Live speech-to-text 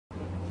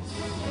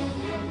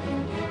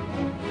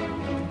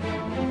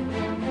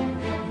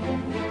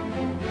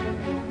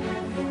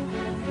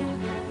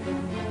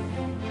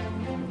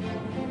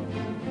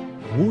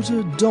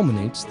water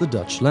dominates the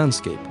Dutch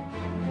landscape.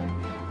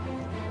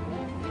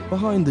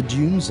 Behind the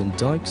dunes and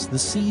dikes, the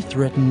sea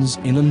threatens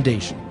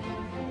inundation.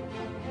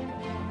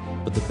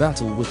 But the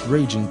battle with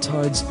raging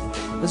tides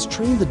has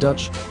trained the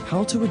Dutch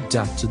how to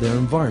adapt to their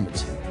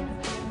environment.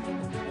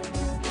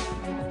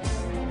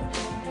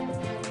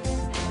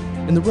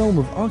 In the realm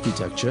of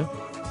architecture,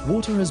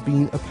 water has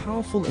been a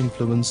powerful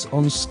influence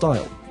on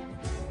style.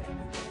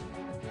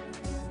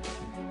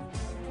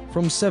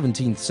 From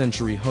 17th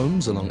century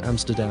homes along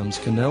Amsterdam's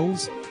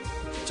canals,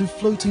 to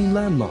floating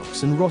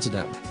landmarks in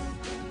Rotterdam,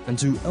 and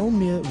to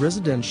Elmere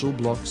residential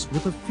blocks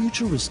with a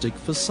futuristic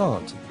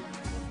facade,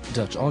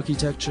 Dutch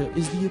architecture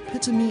is the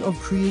epitome of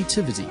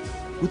creativity,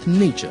 with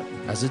nature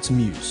as its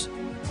muse.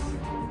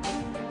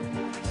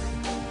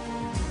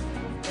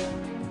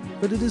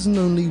 But it isn't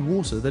only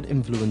water that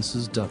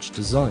influences Dutch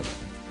design.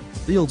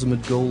 The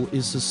ultimate goal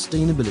is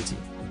sustainability.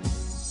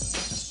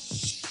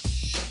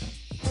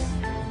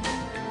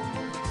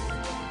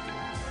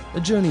 A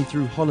journey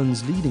through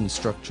Holland's leading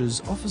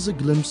structures offers a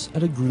glimpse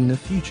at a greener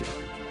future.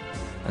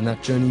 And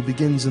that journey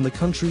begins in the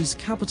country's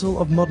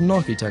capital of modern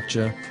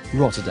architecture,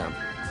 Rotterdam.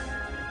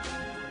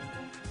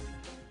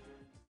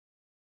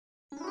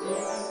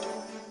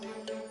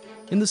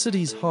 In the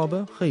city's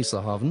harbour,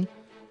 Geesterhaven,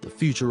 the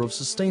future of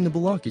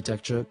sustainable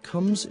architecture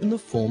comes in the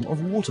form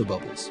of water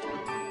bubbles.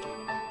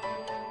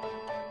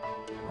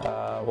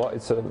 Well,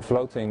 it's a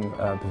floating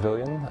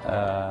pavilion,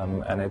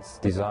 and it's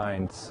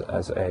designed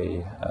as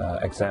an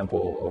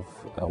example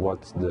of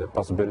what the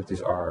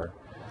possibilities are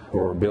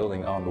for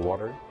building on the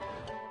water.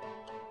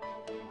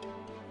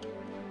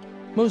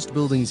 Most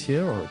buildings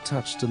here are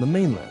attached to the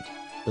mainland,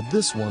 but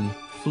this one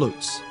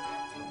floats.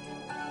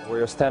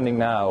 We are standing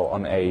now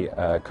on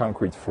a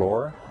concrete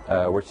floor,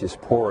 which is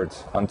poured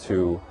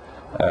onto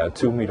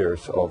 2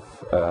 meters of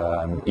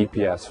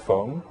EPS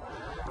foam.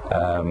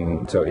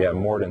 So yeah,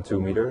 more than 2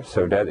 meters.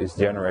 So that is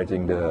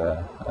generating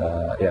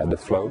the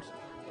float.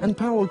 And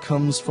power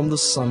comes from the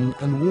sun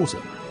and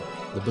water.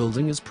 The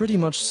building is pretty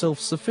much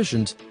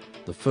self-sufficient,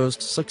 the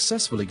first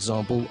successful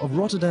example of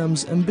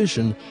Rotterdam's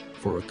ambition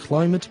for a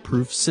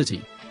climate-proof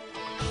city.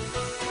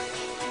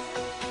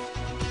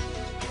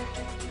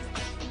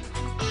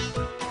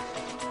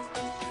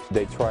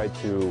 They try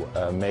to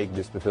make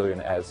this pavilion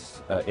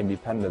as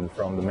independent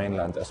from the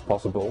mainland as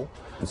possible.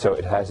 So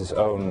it has its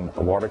own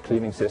water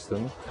cleaning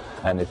system,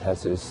 and it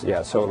has its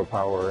solar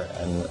power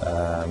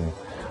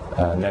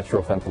and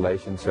natural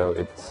ventilation, so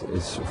it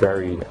is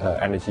very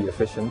energy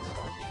efficient.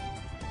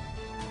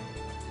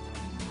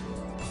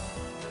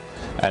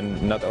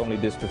 And not only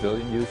this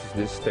pavilion uses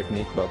this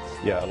technique, but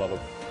a lot of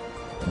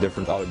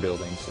different other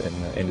buildings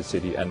in the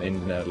city and in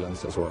the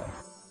Netherlands as well.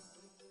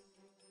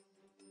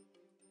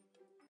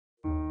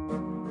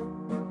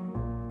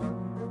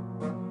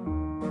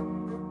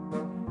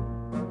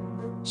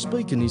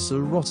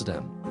 Spijkenissen,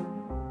 Rotterdam.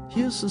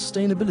 Here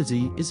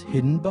sustainability is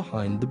hidden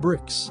behind the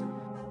bricks.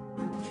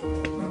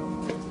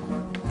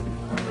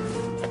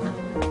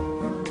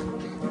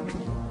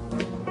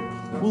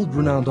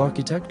 World-renowned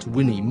architect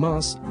Winy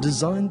Maas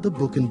designed the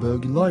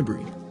Boekenberg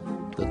Library.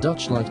 The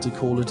Dutch like to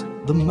call it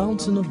the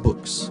mountain of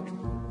books.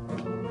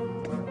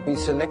 We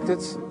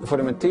selected for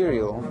the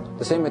material,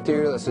 the same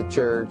material as the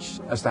church,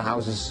 as the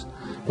houses.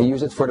 We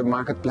use it for the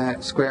market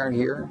square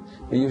here.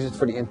 We use it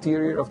for the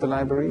interior of the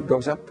library. It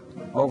goes up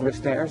over the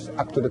stairs,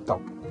 up to the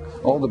top.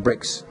 All the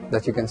bricks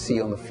that you can see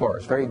on the floor.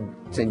 It's very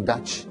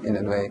Dutch in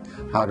a way,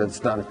 how that's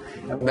done.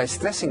 And by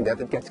stressing that,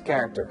 it gets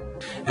character.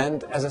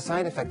 And as a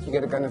side effect, you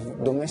get a kind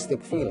of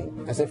domestic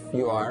feeling, as if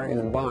you are in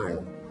a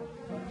barn.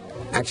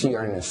 Actually,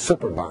 you're in a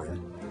super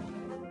barn.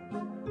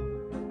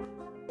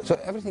 So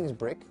everything is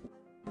brick.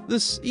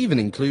 This even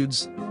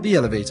includes the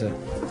elevator.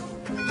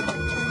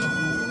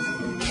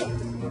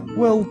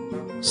 Well,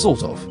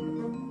 sort of.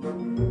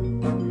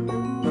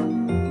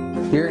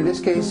 Here in this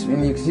case, you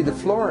can see the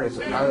floor is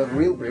out of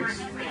real bricks,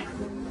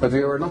 but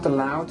we were not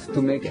allowed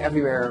to make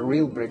everywhere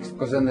real bricks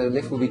because then the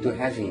lift would be too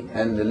heavy,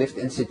 and the Lift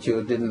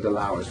Institute didn't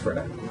allow us for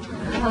that.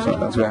 So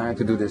that's why I had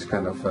to do this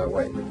kind of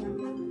way.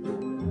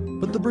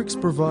 But the bricks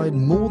provide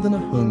more than a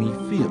homey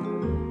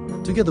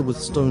feel. Together with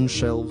stone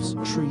shelves,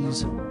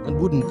 trees, and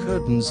wooden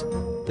curtains,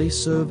 they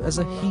serve as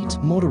a heat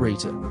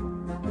moderator.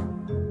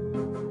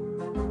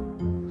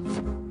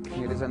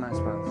 Here is a nice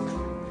part.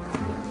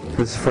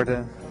 This is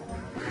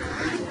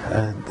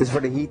for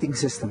the heating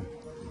system,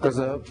 because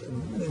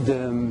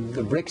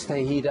the bricks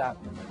they heat up,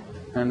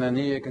 and then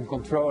here you can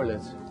control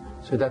it,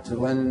 so that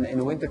when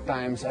in winter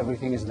times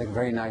everything is like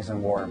very nice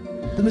and warm.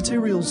 The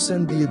materials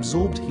send the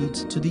absorbed heat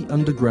to the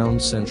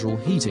underground central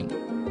heating,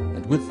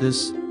 and with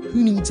this,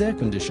 who needs air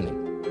conditioning?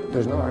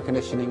 There's no air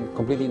conditioning,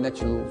 completely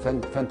natural,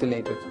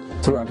 ventilated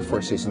throughout the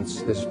 4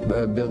 seasons. This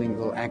building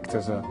will act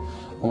as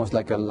almost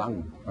like a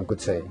lung, I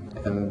could say,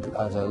 and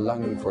as a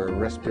lung for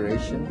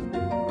respiration.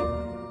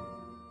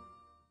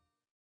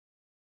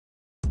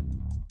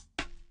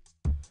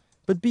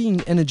 But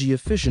being energy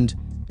efficient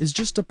is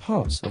just a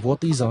part of what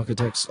these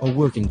architects are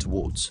working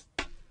towards.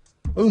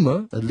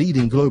 OMA, a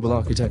leading global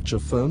architecture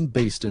firm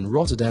based in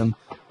Rotterdam,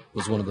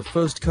 was one of the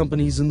first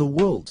companies in the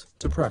world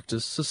to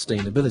practice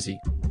sustainability.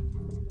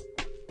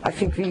 I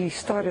think we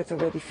started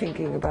already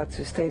thinking about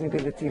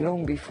sustainability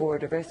long before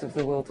the rest of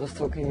the world was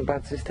talking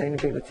about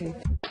sustainability.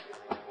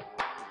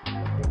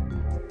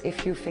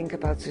 If you think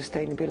about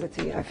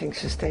sustainability, I think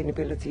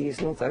sustainability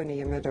is not only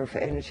a matter of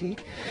energy,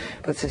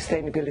 but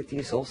sustainability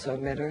is also a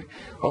matter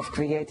of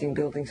creating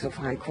buildings of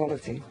high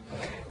quality.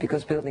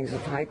 Because buildings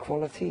of high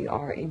quality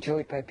are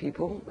enjoyed by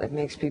people. It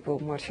makes people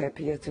much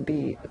happier to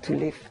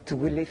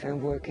live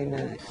and work in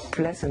a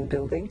pleasant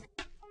building.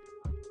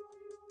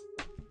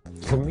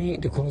 For me,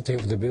 the quality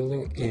of the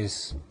building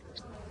is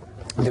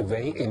the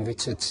way in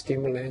which it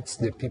stimulates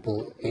the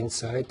people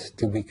inside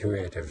to be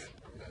creative.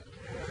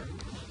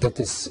 That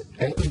is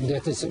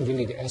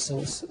really the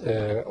essence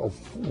of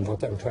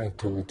what I'm trying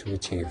to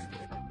achieve.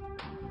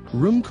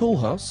 Rem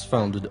Koolhaas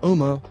founded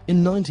OMA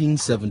in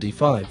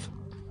 1975.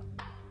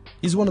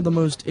 He's one of the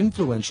most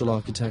influential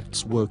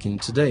architects working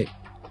today.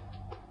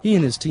 He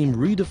and his team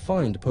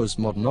redefined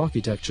postmodern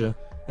architecture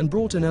and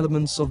brought in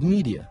elements of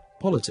media,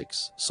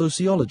 politics,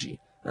 sociology,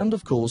 and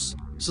of course,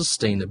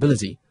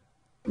 sustainability.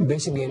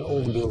 Basically in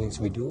all the buildings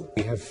we do,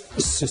 we have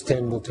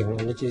sustainable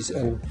technologies,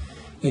 and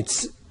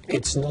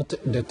it's not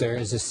that there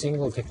is a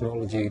single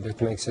technology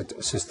that makes it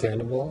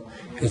sustainable.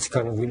 It's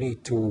kind of really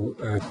to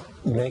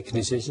make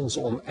decisions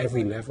on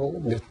every level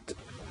that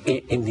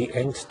in the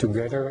end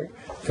together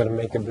kind of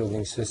make a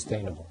building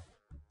sustainable.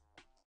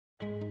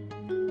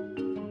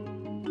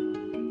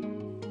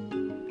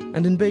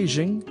 And in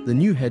Beijing, the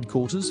new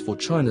headquarters for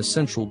China's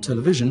Central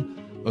Television,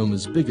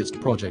 OMA's biggest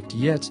project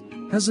yet,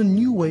 has a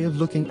new way of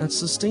looking at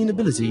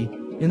sustainability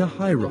in a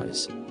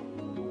high-rise.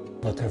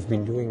 What I've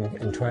been doing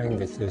and trying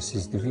with the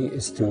CCTV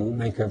is to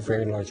make a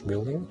very large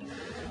building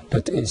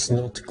that is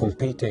not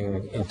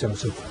competing in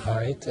terms of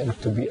height and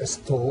to be as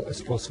tall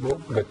as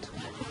possible, but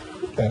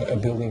a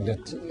building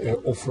that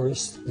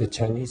offers the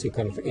Chinese a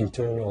kind of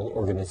internal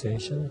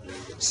organization.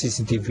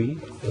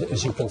 CCTV,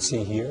 as you can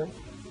see here,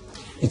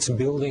 it's a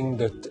building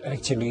that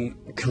actually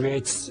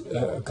creates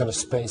a kind of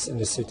space in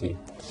the city.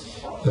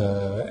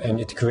 And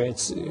it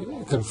creates,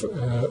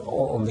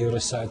 on the other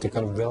side, a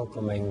kind of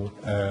welcoming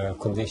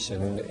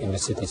condition in the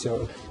city.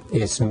 So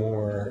it's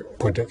more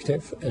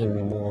productive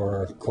and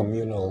more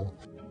communal.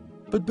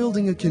 But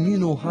building a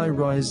communal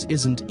high-rise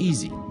isn't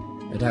easy.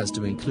 It has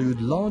to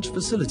include large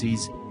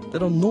facilities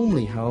that are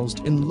normally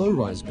housed in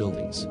low-rise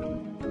buildings.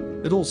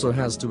 It also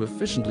has to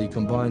efficiently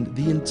combine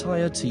the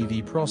entire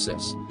TV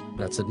process.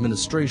 That's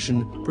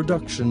administration,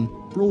 production,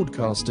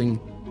 broadcasting,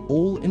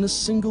 all in a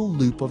single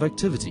loop of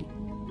activity.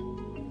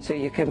 So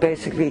you can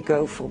basically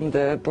go from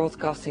the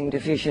broadcasting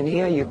division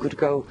here, you could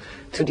go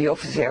to the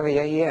office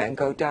area here and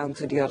go down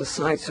to the other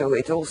side. So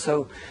it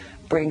also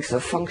brings a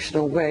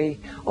functional way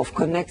of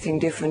connecting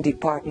different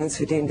departments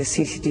within the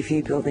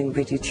CCTV building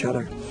with each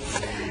other.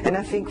 And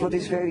I think what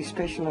is very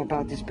special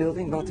about this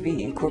building, what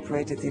we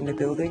incorporated in the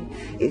building,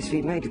 is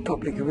we made a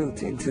public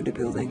route into the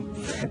building.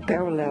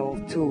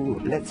 Parallel to,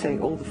 let's say,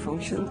 all the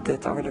functions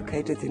that are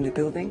located in the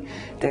building,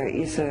 there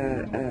is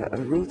a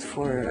route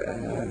for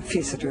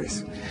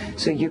visitors.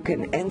 So you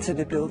can enter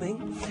the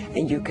building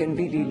and you can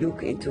really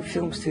look into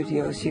film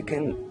studios, you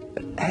can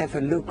have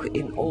a look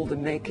in all the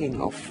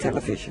making of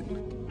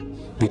television.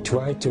 We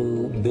try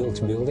to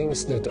build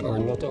buildings that are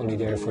not only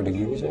there for the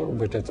user,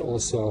 but that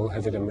also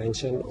have a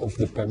dimension of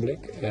the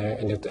public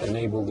and that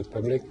enable the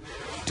public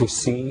to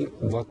see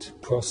what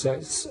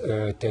process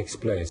takes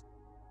place.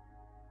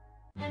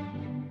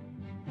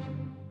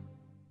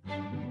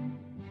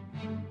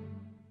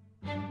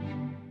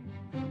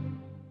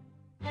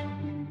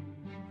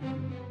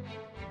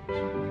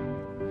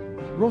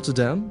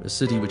 Rotterdam, a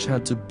city which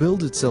had to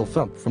build itself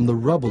up from the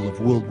rubble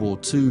of World War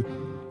II,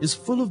 is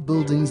full of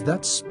buildings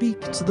that speak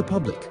to the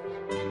public.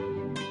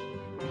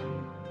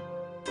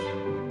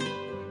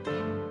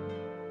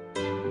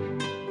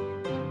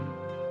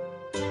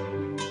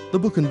 The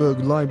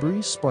Boekenberg Library,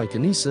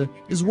 Spijkenisse,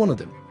 is one of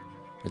them.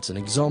 It's an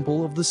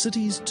example of the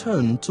city's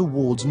turn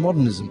towards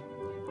modernism.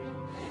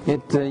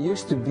 It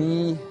used to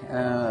be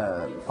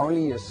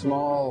only a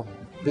small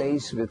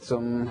place with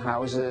some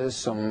houses,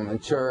 some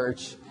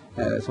church,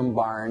 some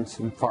barns,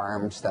 some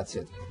farms, that's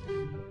it.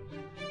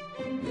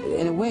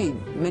 In a way,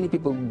 many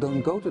people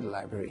don't go to the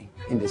library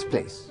in this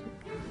place.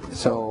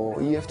 So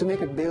you have to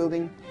make a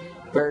building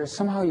where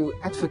somehow you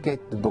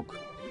advocate the book.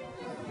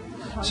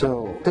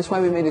 So that's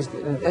why we made this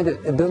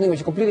a building which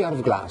is completely out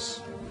of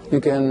glass. You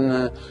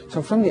can,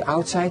 so from the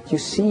outside you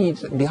see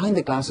behind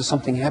the glass is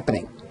something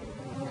happening.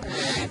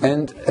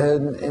 And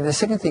the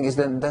second thing is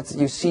then that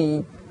you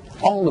see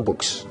all the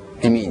books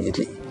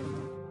immediately.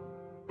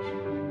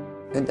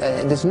 And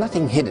there's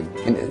nothing hidden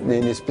in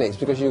this place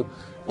because you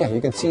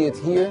can see it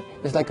here.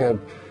 It's like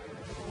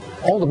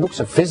all the books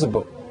are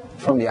visible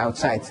from the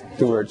outside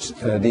towards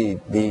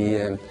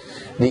the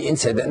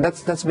inside, and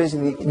that's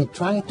basically we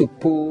try to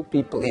pull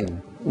people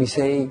in. We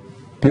say,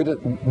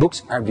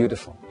 books are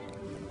beautiful.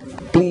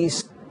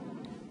 Please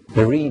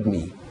read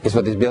me, is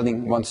what this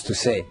building wants to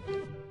say.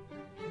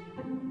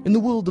 In the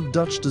world of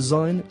Dutch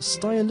design,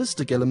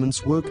 stylistic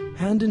elements work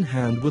hand in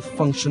hand with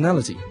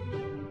functionality.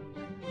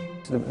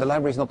 The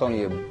library is not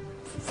only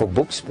for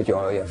books, but you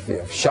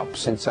have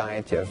shops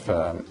inside, you have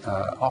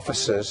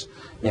offices,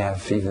 you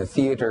have even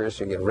theaters,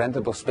 you have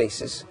rentable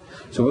spaces.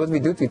 So what we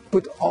do, we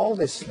put all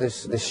these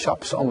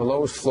shops on the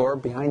lowest floor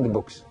behind the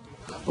books.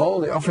 All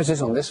the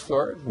offices on this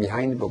floor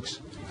behind the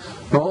books.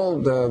 All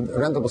the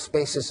rentable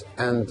spaces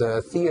and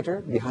the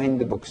theater behind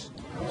the books.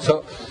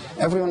 So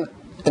everyone,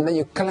 and then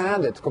you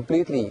clad it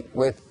completely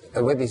with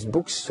these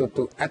books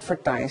to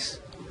advertise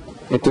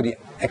to the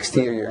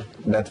exterior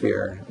that we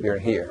are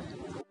here.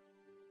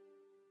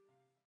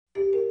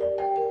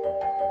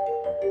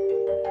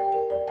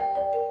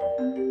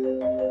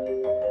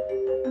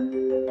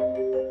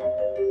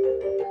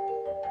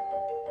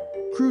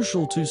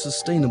 Crucial to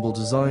sustainable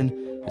design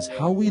is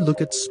how we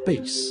look at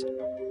space.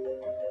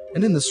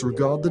 And in this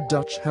regard, the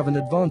Dutch have an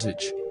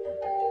advantage.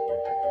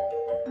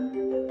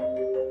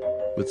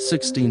 With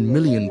 16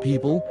 million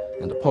people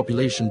and a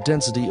population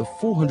density of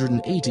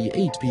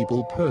 488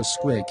 people per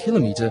square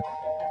kilometre,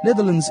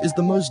 Netherlands is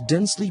the most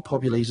densely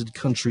populated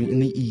country in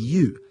the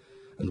EU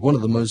and one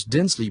of the most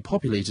densely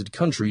populated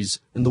countries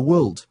in the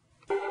world.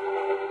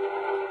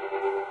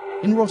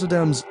 In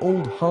Rotterdam's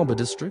old harbour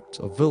district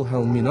of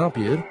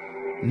Wilhelminapier,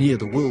 near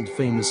the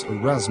world-famous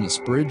Erasmus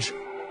Bridge,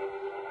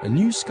 a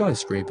new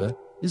skyscraper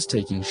is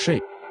taking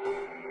shape.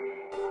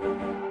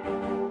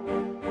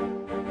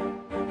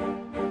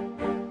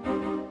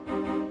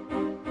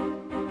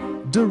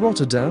 De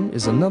Rotterdam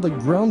is another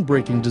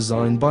groundbreaking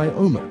design by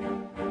Oma.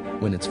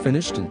 When it's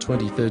finished in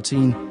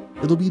 2013,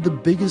 it'll be the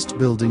biggest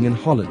building in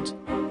Holland.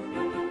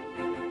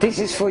 This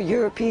is for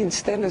European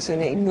standards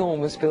an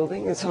enormous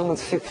building. It's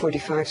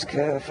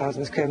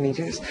 145,000 square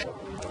meters.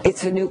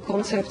 It's a new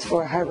concept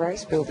for a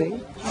high-rise building,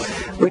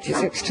 which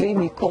is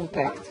extremely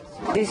compact.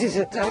 This is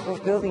a type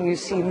of building you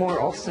see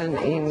more often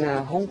in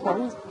Hong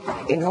Kong.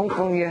 In Hong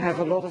Kong you have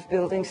a lot of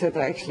buildings that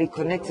are actually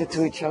connected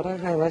to each other,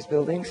 high-rise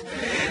buildings.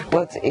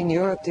 But in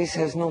Europe this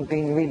has not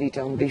been really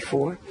done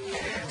before.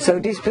 So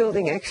this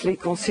building actually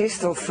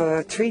consists of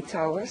 3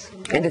 towers,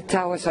 and the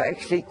towers are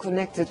actually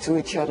connected to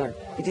each other.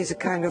 It is a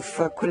kind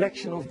of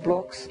collection of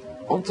blocks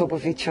on top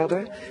of each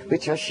other,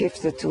 which are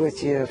shifted to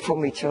it,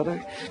 from each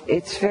other.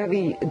 It's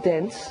very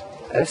dense.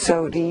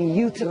 So they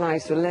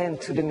utilize the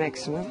land to the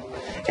maximum,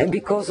 and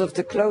because of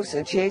the close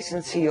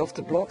adjacency of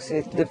the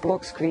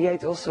blocks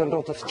create also a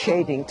lot of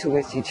shading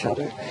towards each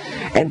other,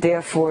 and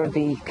therefore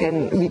we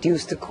can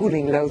reduce the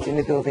cooling load in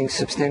the building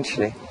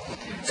substantially.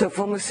 So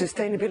from a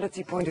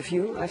sustainability point of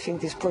view, I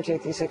think this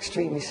project is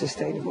extremely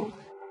sustainable.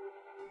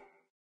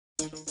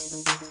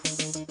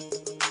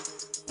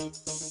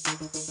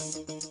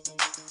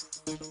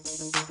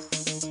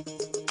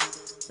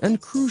 And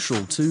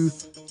crucial too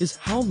is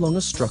how long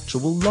a structure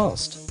will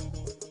last.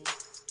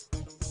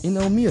 In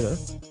Almere,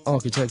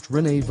 architect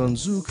Rene van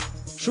Zuuk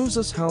shows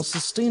us how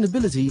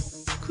sustainability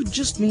could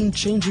just mean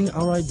changing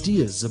our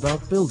ideas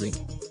about building.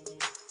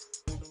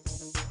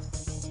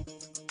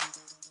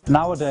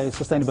 Nowadays,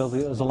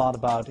 sustainability is a lot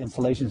about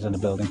installations in the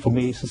building. For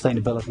me,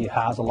 sustainability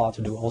has a lot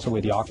to do also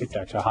with the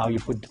architecture, how you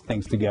put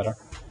things together,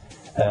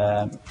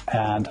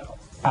 and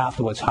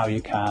afterwards how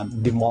you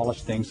can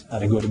demolish things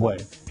in a good way.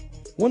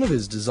 One of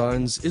his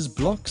designs is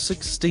Block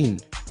 16.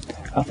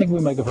 I think we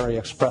make a very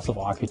expressive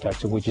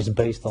architecture which is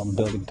based on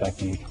building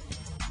technique.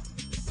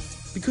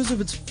 Because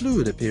of its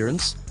fluid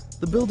appearance,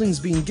 the building's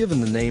been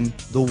given the name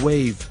The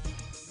Wave.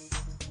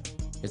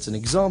 It's an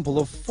example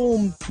of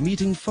form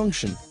meeting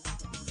function.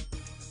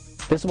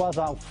 This was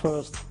our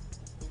first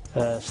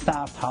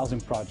staffed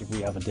housing project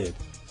we ever did.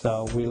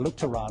 So we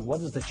looked around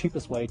what is the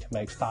cheapest way to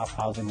make staffed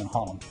housing in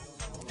Holland.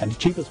 And the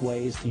cheapest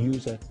way is to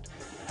use a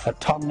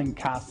tunneling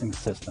casting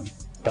system.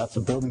 That's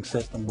a building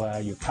system where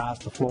you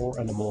cast the floor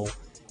and the wall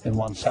in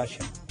one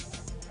session.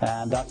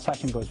 And that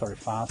session goes very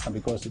fast, and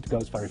because it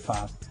goes very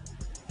fast,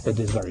 it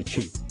is very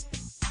cheap.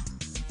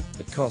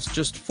 It costs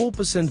just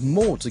 4%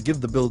 more to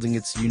give the building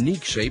its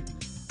unique shape,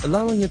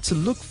 allowing it to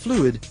look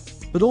fluid,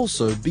 but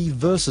also be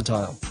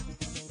versatile.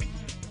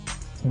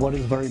 What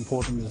is very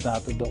important is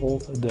that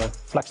the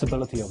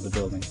flexibility of the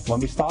building. When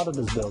we started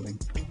this building,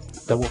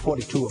 there were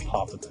 42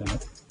 apartments in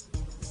it.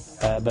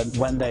 But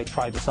when they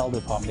tried to sell the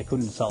apartment, they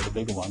couldn't sell the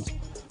bigger ones.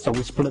 So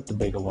we split the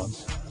bigger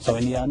ones. So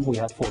in the end, we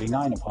had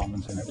 49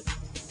 apartments in it.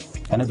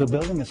 And if the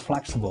building is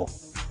flexible,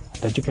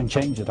 that you can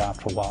change it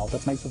after a while,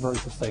 that makes it very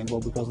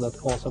sustainable, because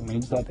that also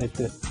means that if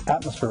the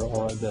atmosphere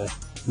or the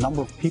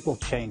number of people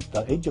change,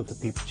 the age of the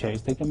people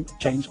change, they can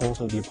change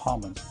also the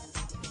apartments.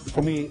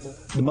 For me,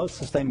 the most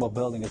sustainable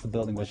building is the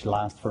building which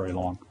lasts very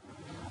long.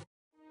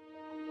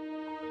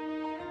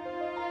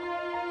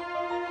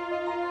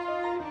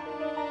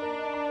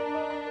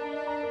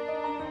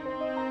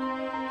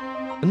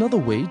 Another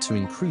way to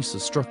increase a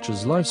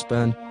structure's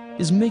lifespan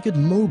is make it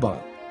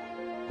mobile,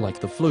 like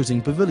the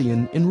floating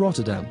pavilion in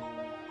Rotterdam.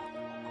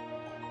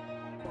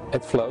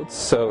 It floats,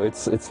 so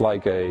it's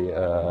like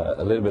a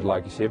little bit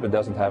like a ship. It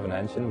doesn't have an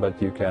engine,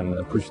 but you can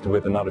push it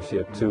with another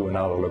ship to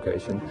another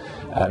location.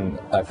 And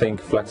I think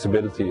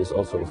flexibility is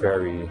also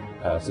very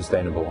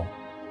sustainable.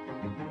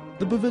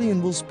 The pavilion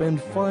will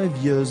spend 5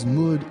 years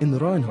moored in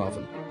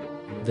Rijnhaven,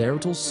 There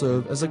it'll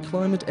serve as a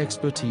climate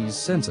expertise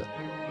center.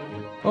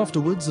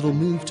 Afterwards, it'll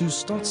move to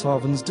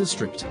Stadshaven's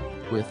district,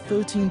 where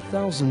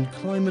 13,000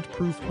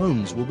 climate-proof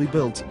homes will be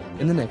built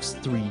in the next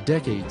 3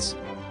 decades.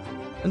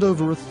 And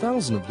over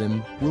 1,000 of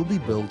them will be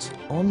built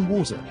on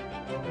water.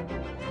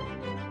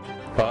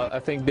 Well, I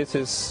think this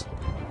is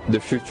the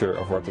future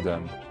of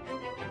Rotterdam.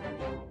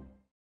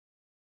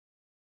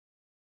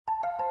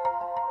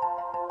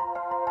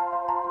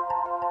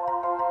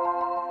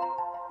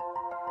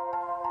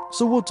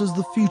 So what does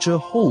the future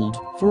hold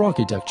for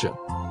architecture?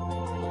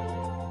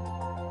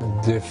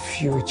 The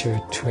future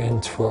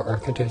trend for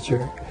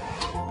architecture,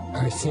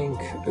 I think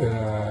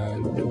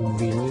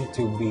we need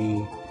to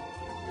be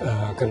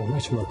kind of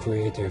much more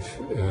creative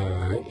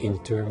in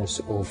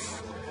terms of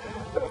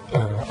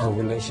our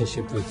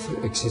relationship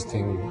with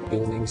existing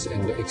buildings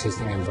and the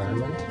existing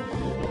environment.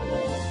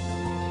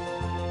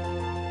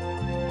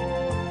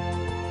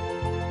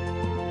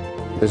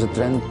 There's a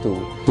trend to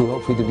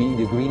hopefully to be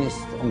the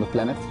greenest on the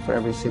planet for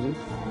every city.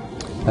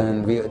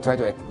 And we try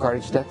to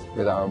encourage that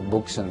with our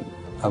books and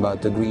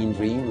about the green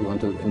dream. We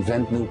want to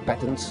invent new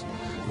patterns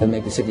that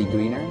make the city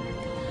greener.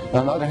 And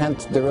on the other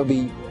hand, there will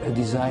be a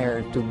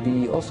desire to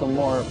be also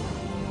more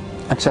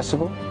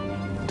accessible,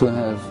 to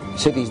have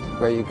cities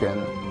where you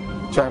can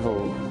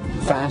travel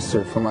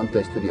faster from one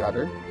place to the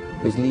other,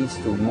 which leads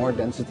to more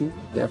density,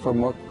 therefore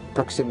more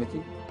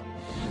proximity.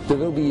 There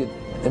will be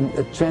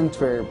a trend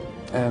where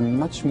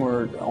much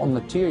more on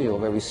material,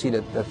 where we see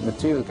that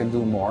material can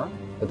do more,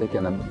 that they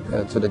can,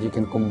 so that you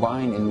can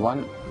combine in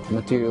one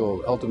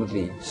material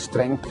ultimately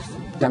strength,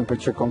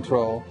 temperature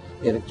control,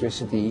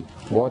 electricity,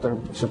 water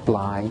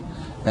supply,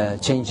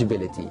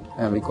 changeability.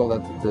 And we call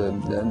that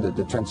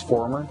the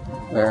transformer,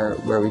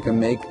 where we can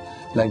make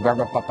like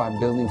Barbapapa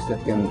buildings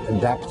that can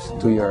adapt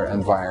to your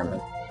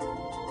environment.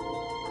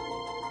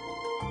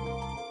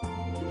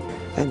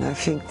 And I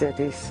think that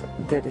is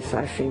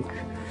I think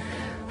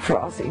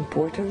for us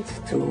important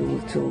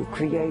to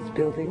create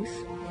buildings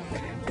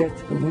that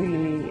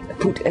really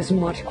put as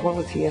much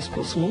quality as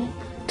possible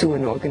to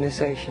an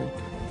organization.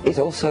 It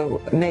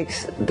also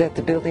makes that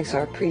the buildings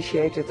are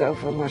appreciated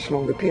over a much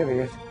longer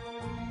period.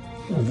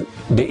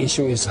 The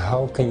issue is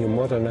how can you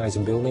modernize a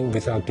building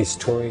without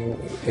destroying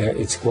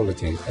its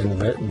quality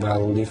and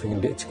while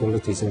leaving its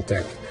qualities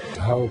intact?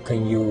 How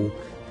can you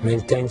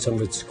maintain some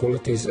of its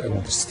qualities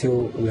and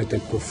still let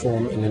it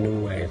perform in a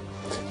new way?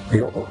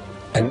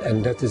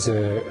 And that is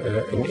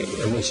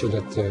an issue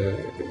that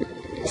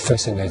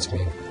fascinates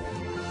me.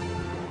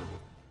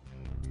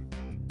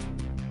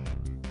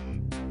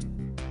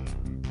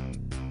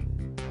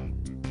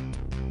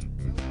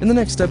 In the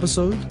next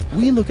episode,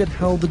 we look at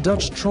how the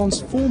Dutch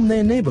transform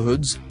their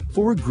neighborhoods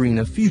for a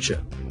greener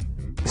future.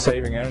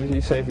 Saving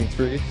energy, saving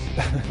trees.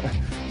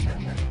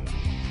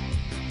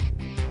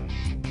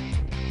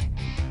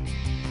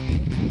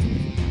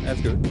 That's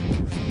good.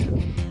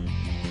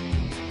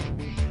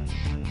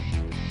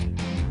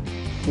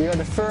 We are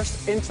the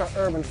first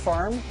intra-urban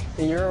farm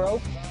in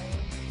Europe.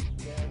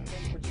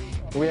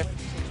 We have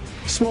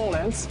small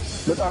lands,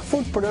 but our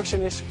food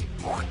production is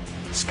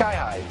sky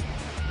high.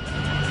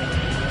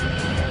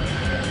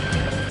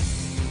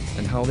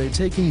 And how they're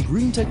taking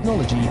green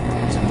technology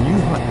to new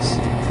heights.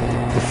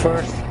 The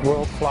first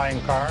world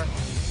flying car